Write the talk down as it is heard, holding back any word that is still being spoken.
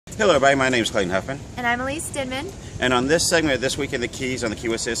Hello everybody, my name is Clayton Huffman. And I'm Elise Stidman. And on this segment of This Week in the Keys on the Key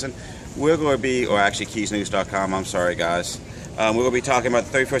West Citizen, we're going to be, or actually keysnews.com, I'm sorry guys. We're going to be talking about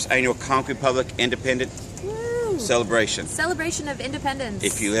the 31st Annual Conch Republic Independent Celebration. Celebration of Independence.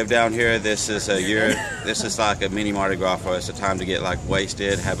 If you live down here, this is a year, this is like a mini Mardi Gras for us. It's a time to get like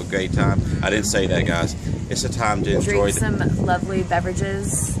wasted, have a great time. I didn't say that guys. It's a time to enjoy. Drink some lovely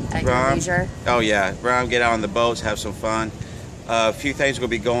beverages at your leisure. Oh yeah, get out on the boats, have some fun. A few things will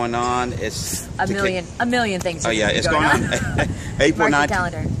be going on. It's a million things. Oh yeah, it's going on April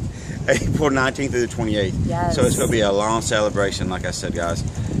 19th. April 19th through the 28th. Yes. So it's going to be a long celebration, like I said, guys.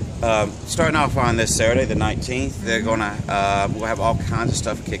 Starting off on this Saturday, the 19th, they're going to we'll have all kinds of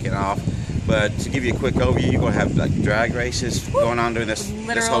stuff kicking off. But to give you a quick overview, you're going to have like drag races going on during this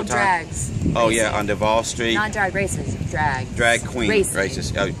whole time. Drags. Oh yeah, on Duval Street. Not drag races, drag queen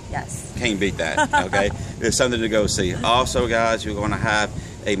races. Oh, yes. Can't beat that. Okay, there's something to go see. Also, guys, we're going to have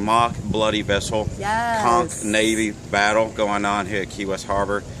a mock bloody vessel, Conch Navy battle going on here at Key West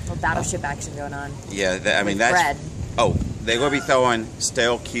Harbor. Well, battleship action going on. Yeah, I mean that's. Bread. Oh, they're going to be throwing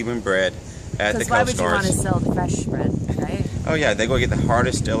stale Cuban bread at the Coast Guards. Why would you want to sell the fresh bread, right? Oh yeah, they're going to get the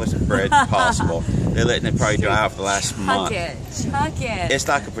hardest, stillest bread possible. They're letting it probably dry out for the last month. Chuck it. It's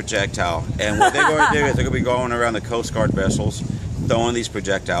like a projectile. And what they're going to do is they're going to be going around the Coast Guard vessels, throwing these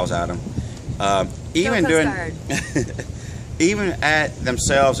projectiles at them. Even at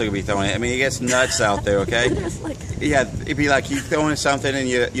themselves they're going to be throwing it. I mean, it gets nuts out there, okay? Yeah, it'd be like you throwing something and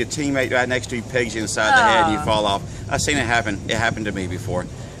your teammate right next to you pegs you inside the head and you fall off. I've seen it happen. It happened to me before.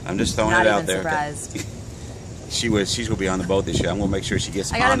 I'm just throwing it out there. Surprised. Okay? She's gonna be on the boat this year. I'm gonna make sure she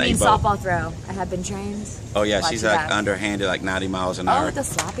gets on a boat. I got a mean softball throw. I have been trained. Oh yeah, she's like underhanded, like 90 miles an hour. Oh, the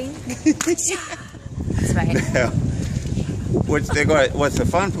slopping. That's right. Yeah. What's the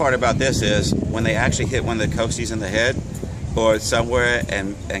fun part about this is when they actually hit one of the coasties in the head or somewhere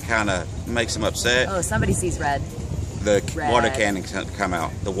and kind of makes them upset. Oh, somebody sees red. The water cannons come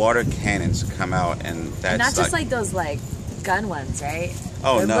out. The water cannons come out, and that's not just like those gun ones, right?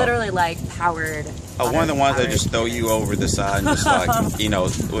 Oh, they're no. literally like powered. Oh, one of the ones that just throw you over the side and just like,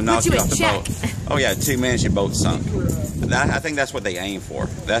 will knock you off the boat. Oh yeah, 2 minutes your boat's sunk. I think that's what they aim for.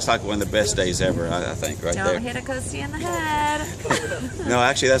 That's like one of the best days ever, I think, right there. Don't hit a coastie in the head. No,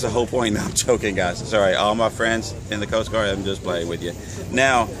 actually that's the whole point. No, I'm joking, guys. Sorry, all my friends in the Coast Guard, I'm just playing with you.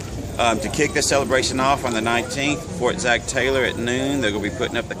 Now, to kick this celebration off on the 19th, Fort Zach Taylor at noon, they're going to be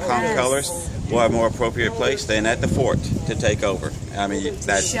putting up the Conch colors. We'll have a more appropriate place than at the fort to take over. I mean,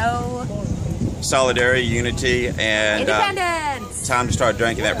 that's show solidarity, unity, and independence. Time to start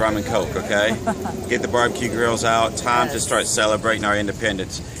drinking that rum and coke, okay? Get the barbecue grills out. Time to start celebrating our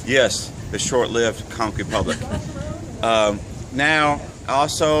independence. Yes, the short-lived Conch Republic. Now,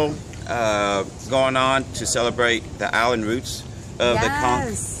 also going on to celebrate the island roots of the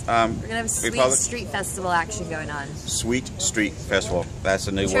Conch We're going to have Sweet Street Festival action going on. Sweet Street Festival. That's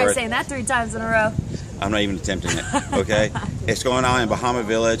a new word. Try saying that 3 times in a row. I'm not even attempting it, okay? It's going on in Bahama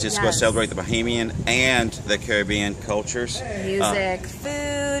Village. It's going to celebrate the Bahamian and the Caribbean cultures. Music,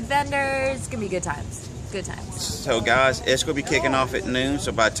 food, vendors. It's going to be good times. Good times. So, guys, it's going to be kicking off at noon.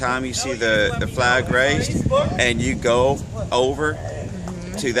 So by the time you see the flag raised and you go over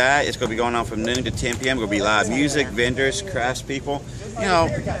to that, it's going to be going on from noon to 10 p.m. It's going to be live music, vendors, craftspeople.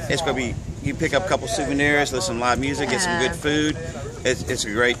 It's going to be, you pick up a couple souvenirs, listen to live music, get some good food. It's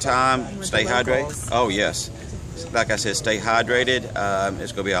a great time. Stay hydrated. Oh, yes. Like I said, stay hydrated.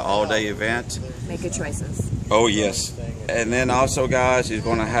 It's going to be an all-day event. Make good choices. Oh, yes. And then also, guys, you're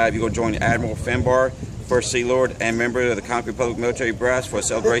going to join Admiral Finbar, First Sea Lord, and member of the Conch Republic Military Brass for a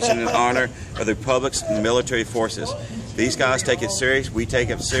celebration in honor of the Republic's military forces. These guys take it serious. We take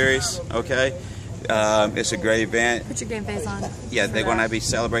it serious, okay? It's a great event. Put your game face on. Yeah, they're going to be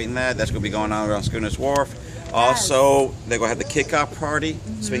celebrating that. That's going to be going on around Schooner Wharf. Also, they're going to have the kickoff party,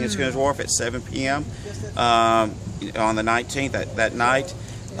 speaking of Schooner Wharf, at 7 p.m. On the 19th, that night.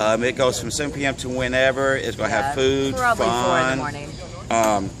 It goes from 7 p.m. to whenever. It's going to have food, probably fun, 4 in the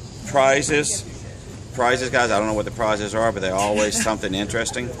morning. Prizes. Prizes, guys, I don't know what the prizes are, but they're always something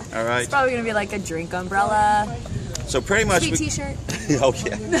interesting, all right? It's probably going to be like a drink umbrella. So pretty much... Sweet t-shirt. Oh,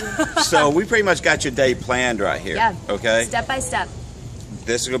 yeah. So we pretty much got your day planned right here, okay? Step by step.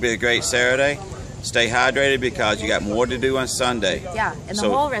 This is going to be a great Saturday. Stay hydrated because you got more to do on Sunday. Yeah, and the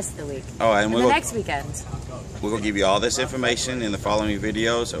whole rest of the week. Oh, and the next weekend. We're going to give you all this information in the following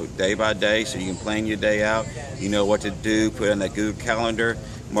videos, so day by day, so you can plan your day out. You know what to do. Put it on that Google Calendar.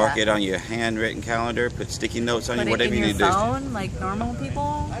 Mark it on your handwritten calendar. Put sticky notes on you. Whatever you need to do. Put it in your phone, like normal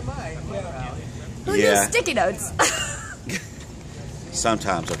people. Who uses sticky notes?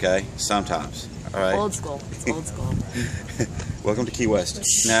 Sometimes, okay? Sometimes. All right. Old school. It's old school. Welcome to Key West.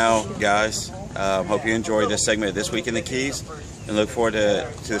 Now, guys, hope you enjoyed this segment of This Week in the Keys, and look forward to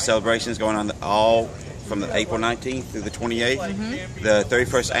the celebrations going on all from the April 19th through the 28th, the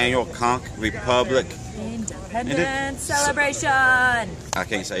 31st annual Conch Republic Independence Celebration. I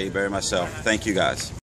can't say it better myself. Thank you, guys.